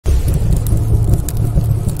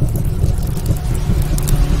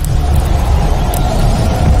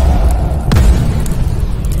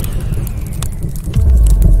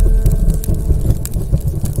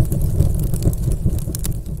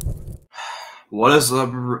What is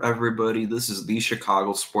up, everybody? This is the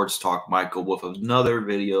Chicago Sports Talk Michael with another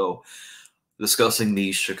video discussing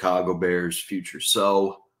the Chicago Bears' future.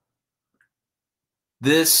 So,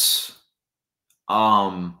 this,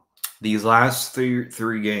 these last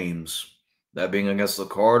three games, that being against the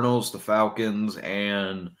Cardinals, the Falcons,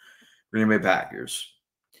 and Green Bay Packers,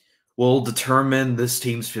 will determine this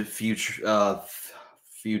team's future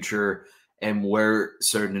and where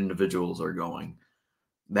certain individuals are going.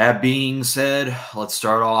 That being said, let's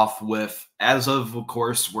start off with, of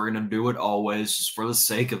course, we're going to do it always just for the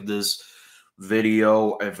sake of this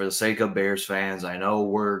video and for the sake of Bears fans. I know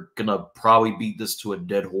we're going to probably beat this to a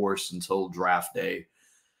dead horse until draft day.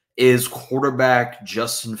 Is quarterback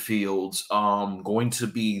Justin Fields going to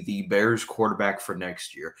be the Bears quarterback for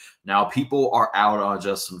next year? Now, people are out on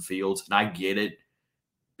Justin Fields, and I get it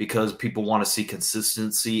because people want to see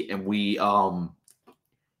consistency, and we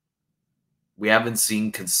haven't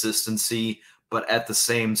seen consistency, but at the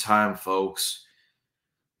same time, folks,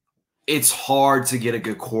 it's hard to get a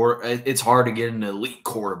good it's hard to get an elite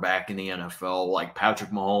quarterback in the NFL, like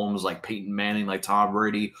Patrick Mahomes, like Peyton Manning, like Tom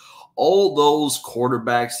Brady. All those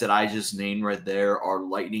quarterbacks that I just named right there are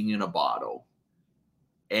lightning in a bottle.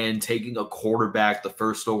 And taking a quarterback, the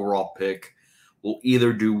first overall pick, will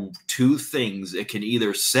either do two things. It can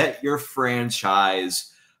either set your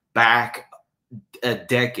franchise back a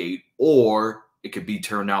decade, or it could be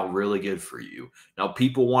turned out really good for you. Now,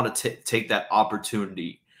 people want to take that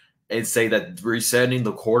opportunity and say that resetting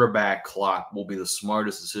the quarterback clock will be the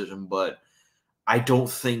smartest decision, but I don't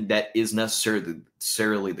think that is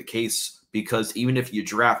necessarily the case, because even if you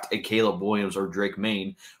draft a Caleb Williams or Drake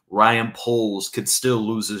May, Ryan Poles could still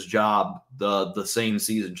lose his job the same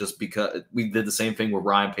season, just because we did the same thing with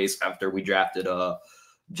Ryan Pace after we drafted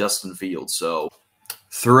Justin Fields. So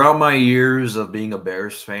throughout my years of being a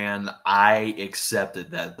Bears fan, I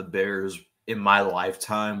accepted that the Bears in my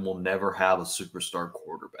lifetime will never have a superstar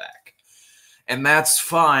quarterback. And that's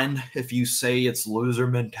fine if you say it's loser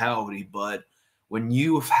mentality, but when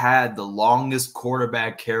you've had the longest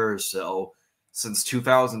quarterback carousel since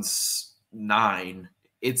 2009,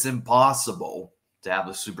 it's impossible to have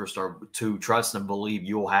a superstar, to trust and believe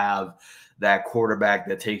you'll have that quarterback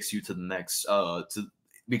that takes you to the next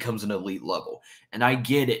becomes an elite level. And I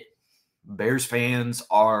get it. Bears fans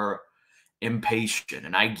are impatient,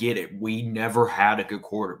 and I get it. We never had a good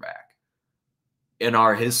quarterback in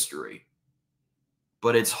our history.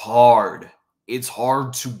 But it's hard. It's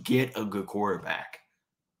hard to get a good quarterback.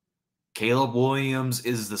 Caleb Williams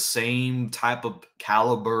is the same type of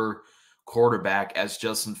caliber quarterback as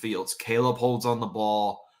Justin Fields. Caleb holds on the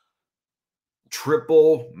ball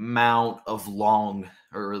triple amount of longer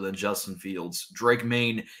than Justin Fields. Drake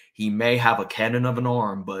May, he may have a cannon of an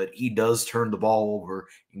arm, but he does turn the ball over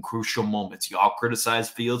in crucial moments. Y'all criticize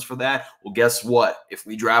Fields for that? Well, guess what? If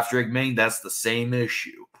we draft Drake May, that's the same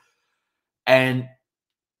issue. And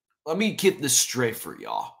let me get this straight for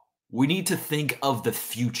y'all. We need to think of the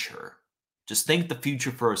future. Just think the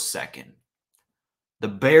future for a second. The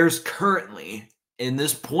Bears currently, in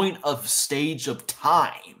this point of stage of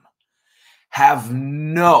time, have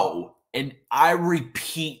no, and I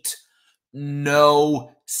repeat,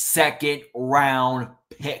 no second round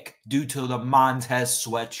pick due to the Montez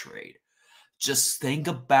Sweat trade. Just think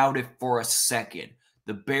about it for a second.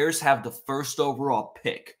 The Bears have the first overall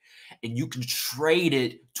pick, and you can trade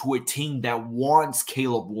it to a team that wants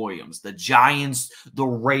Caleb Williams. The Giants, the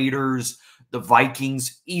Raiders, the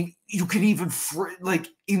Vikings, you can even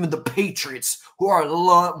the Patriots, who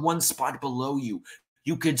are one spot below you.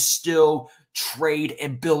 You could still trade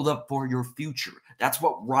and build up for your future. That's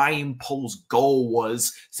what Ryan Poles' goal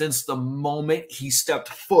was since the moment he stepped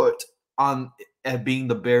foot on at being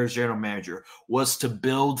the Bears general manager, was to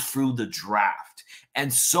build through the draft.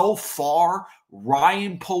 And so far,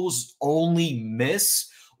 Ryan Poles' only miss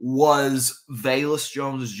was Velus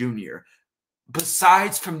Jones Jr.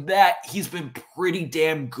 Besides from that, he's been pretty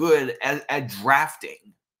damn good at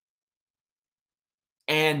drafting.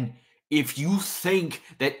 And if you think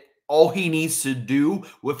that all he needs to do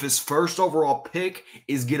with his first overall pick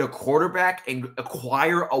is get a quarterback and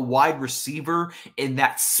acquire a wide receiver in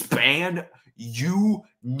that span, you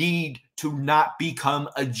need to not become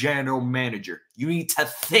a general manager. You need to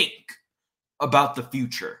think about the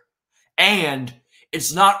future. And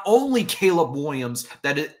it's not only Caleb Williams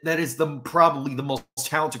that is probably the most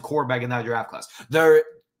talented quarterback in that draft class.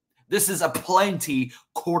 This is a plenty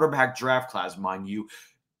quarterback draft class, mind you.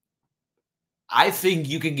 I think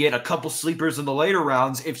you can get a couple sleepers in the later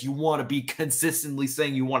rounds if you want to be consistently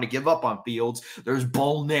saying you want to give up on Fields. There's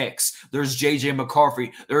Bo Nix. There's J.J.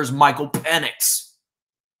 McCarthy. There's Michael Penix.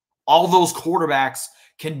 All those quarterbacks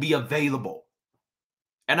can be available.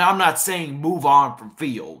 And I'm not saying move on from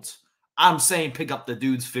Fields. I'm saying pick up the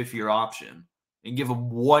dude's fifth-year option and give him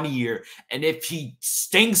 1 year. And if he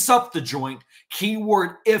stinks up the joint,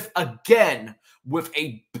 keyword if again, with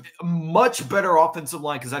a much better offensive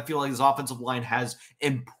line, because I feel like his offensive line has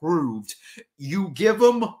improved, you give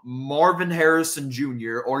him Marvin Harrison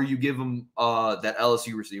Jr. or you give him that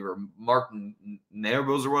LSU receiver, Martin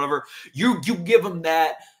Nervos or whatever. You give him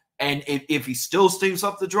that, and if he still stinks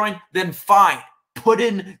up the joint, then fine. Put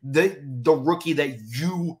in the rookie that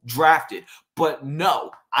you drafted. But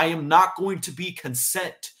no, I am not going to be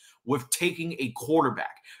content with taking a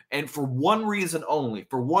quarterback. And for one reason only,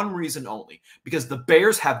 because the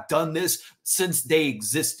Bears have done this since they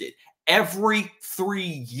existed. Every 3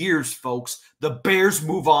 years, folks, the Bears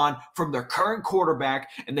move on from their current quarterback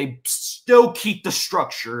and they still keep the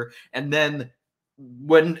structure. And then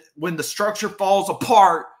when the structure falls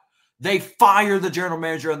apart, they fire the general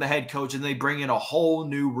manager and the head coach and they bring in a whole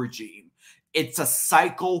new regime. It's a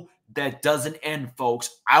cycle that doesn't end, folks.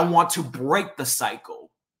 I want to break the cycle.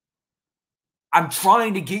 I'm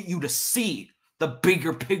trying to get you to see the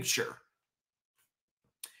bigger picture.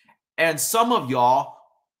 And some of y'all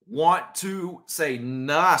want to say,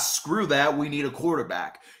 nah, screw that. We need a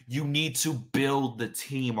quarterback. You need to build the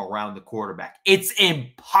team around the quarterback. It's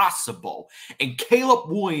impossible. And Caleb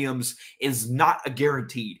Williams is not a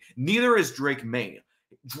guaranteed. Neither is Drake May.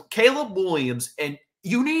 Caleb Williams, and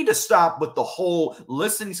you need to stop with the whole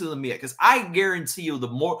listening to the media, because I guarantee you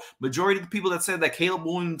the majority of the people that said that Caleb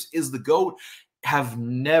Williams is the GOAT have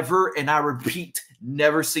never, and I repeat,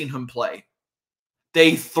 never seen him play.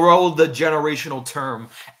 They throw the generational term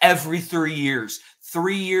every 3 years.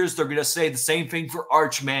 3 years, they're going to say the same thing for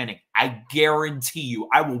Arch Manning. I guarantee you,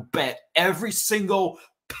 I will bet every single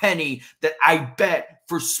penny that I bet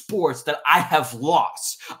for sports that I have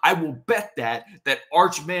lost. I will bet that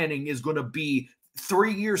Arch Manning is going to be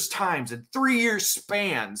 3 years times and 3 years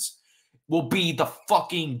spans will be the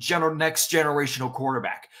fucking next generational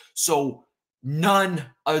quarterback. So none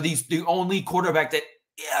of these, the only quarterback that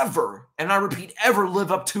ever, and I repeat, ever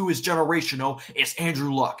live up to his generational is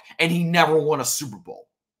Andrew Luck. And he never won a Super Bowl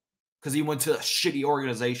because he went to a shitty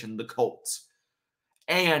organization, the Colts.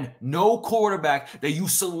 And no quarterback that you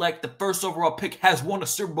select the first overall pick has won a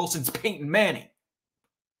Super Bowl since Peyton Manning.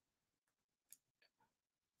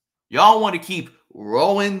 Y'all want to keep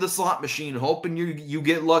rolling the slot machine, hoping you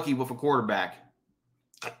get lucky with a quarterback.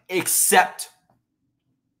 Accept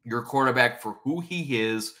your quarterback for who he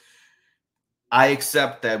is. I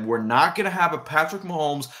accept that we're not going to have a Patrick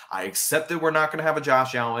Mahomes. I accept that we're not going to have a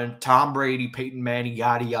Josh Allen, Tom Brady, Peyton Manning,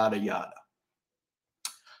 yada, yada, yada.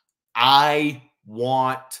 I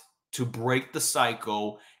want to break the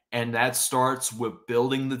cycle, and that starts with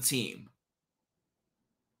building the team.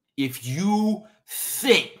 If you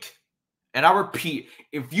think, and I repeat,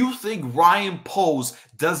 if you think Ryan Poles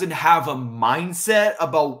doesn't have a mindset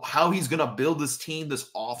about how he's going to build this team this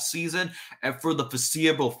offseason and for the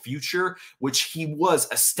foreseeable future, which he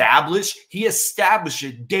established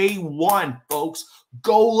it day one, folks.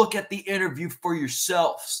 Go look at the interview for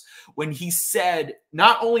yourselves. When he said,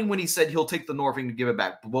 not only when he said he'll take the Northing to give it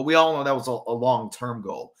back, but we all know that was a long-term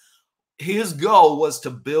goal. His goal was to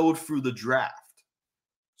build through the draft.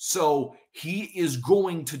 So he is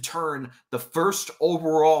going to turn the first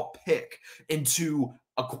overall pick into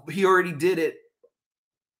he already did it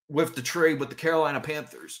with the trade with the Carolina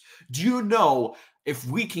Panthers. Do you know if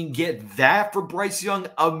we can get that for Bryce Young,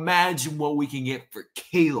 imagine what we can get for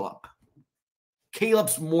Caleb.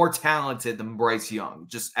 Caleb's more talented than Bryce Young,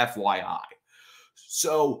 just FYI.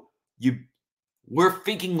 So we're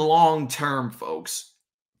thinking long-term, folks.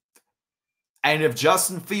 And if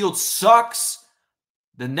Justin Fields sucks,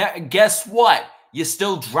 then guess what? You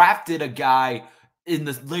still drafted a guy in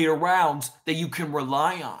the later rounds that you can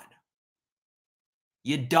rely on.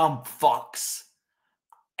 You dumb fucks.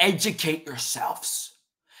 Educate yourselves.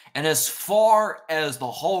 And as far as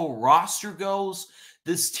the whole roster goes,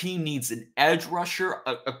 this team needs an edge rusher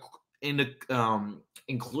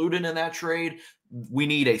included in that trade. We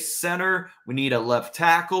need a center. We need a left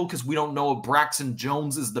tackle because we don't know if Braxton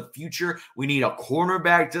Jones is the future. We need a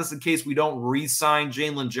cornerback just in case we don't re-sign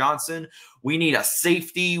Jalen Johnson. We need a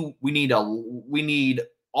safety. We need to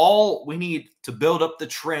build up the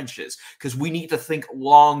trenches because we need to think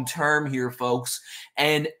long-term here, folks.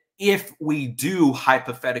 And if we do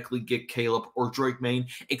hypothetically get Caleb or Drake May,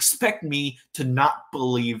 expect me to not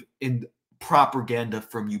believe in propaganda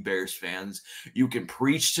from you Bears fans. You can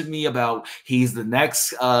preach to me about he's the next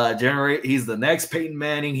he's the next Peyton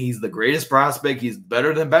Manning, he's the greatest prospect, he's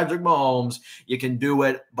better than Patrick Mahomes. You can do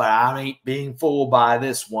it, but I ain't being fooled by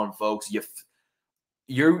this one, folks.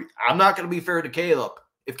 I'm not going to be fair to Caleb.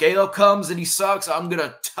 If Caleb comes and he sucks, I'm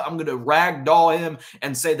gonna ragdoll him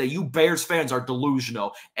and say that you Bears fans are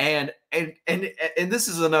delusional. And this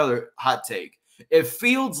is another hot take. If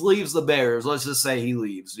Fields leaves the Bears, let's just say he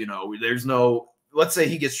leaves, there's no, let's say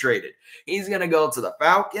he gets traded. He's going to go to the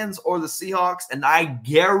Falcons or the Seahawks, and I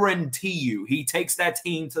guarantee you he takes that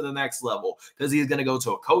team to the next level because he's going to go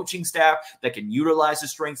to a coaching staff that can utilize his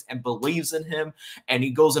strengths and believes in him, and he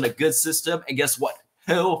goes in a good system, and guess what?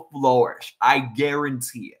 He'll flourish. I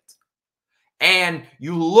guarantee it. And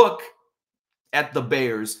you look at the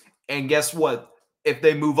Bears, and guess what? If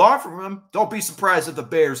they move on from him, don't be surprised if the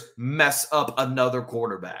Bears mess up another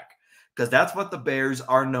quarterback, because that's what the Bears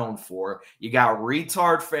are known for. You got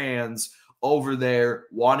retard fans over there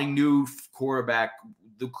wanting new quarterback,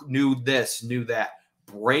 new this, new that.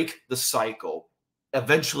 Break the cycle.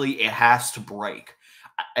 Eventually, it has to break.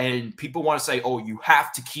 And people want to say, oh, you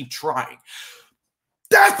have to keep trying.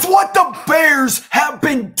 That's what the Bears have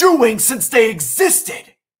been doing since they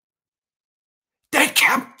existed. They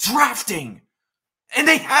kept drafting. And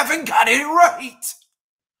they haven't got it right.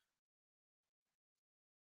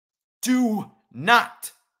 Do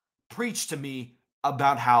not preach to me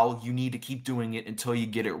about how you need to keep doing it until you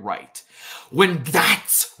get it right, when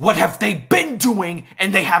that's what have they been doing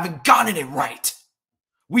and they haven't gotten it right.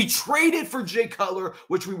 We traded for Jay Cutler,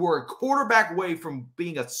 which we were a quarterback away from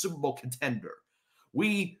being a Super Bowl contender.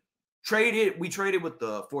 We traded with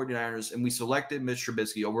the 49ers, and we selected Mitch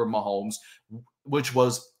Trubisky over Mahomes, which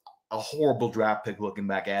was a horrible draft pick looking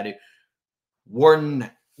back at it.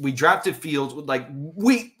 We drafted Fields with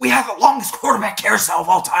we have the longest quarterback carousel of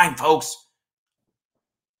all time, folks.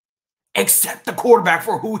 Accept the quarterback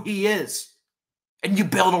for who he is, and you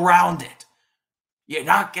build around it. You're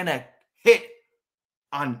not going to hit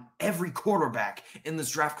on every quarterback in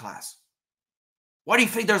this draft class. Why do you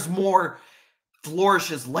think there's more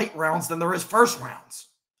flourishes late rounds than there is first rounds?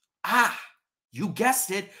 You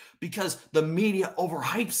guessed it, because the media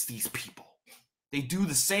overhypes these people. They do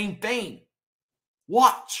the same thing.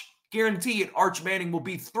 Watch. Guarantee it, Arch Manning will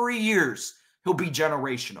be 3 years. He'll be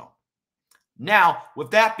generational. Now,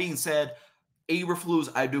 with that being said, Eberflus,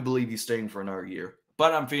 I do believe he's staying for another year.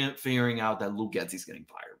 But I'm figuring out that Luke Getsy's getting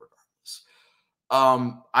fired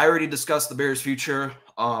regardless. I already discussed the Bears' future.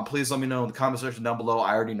 Please let me know in the comment section down below.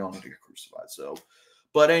 I already know I'm going to get crucified.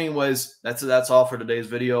 But anyways, that's all for today's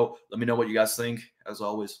video. Let me know what you guys think. As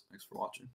always, thanks for watching.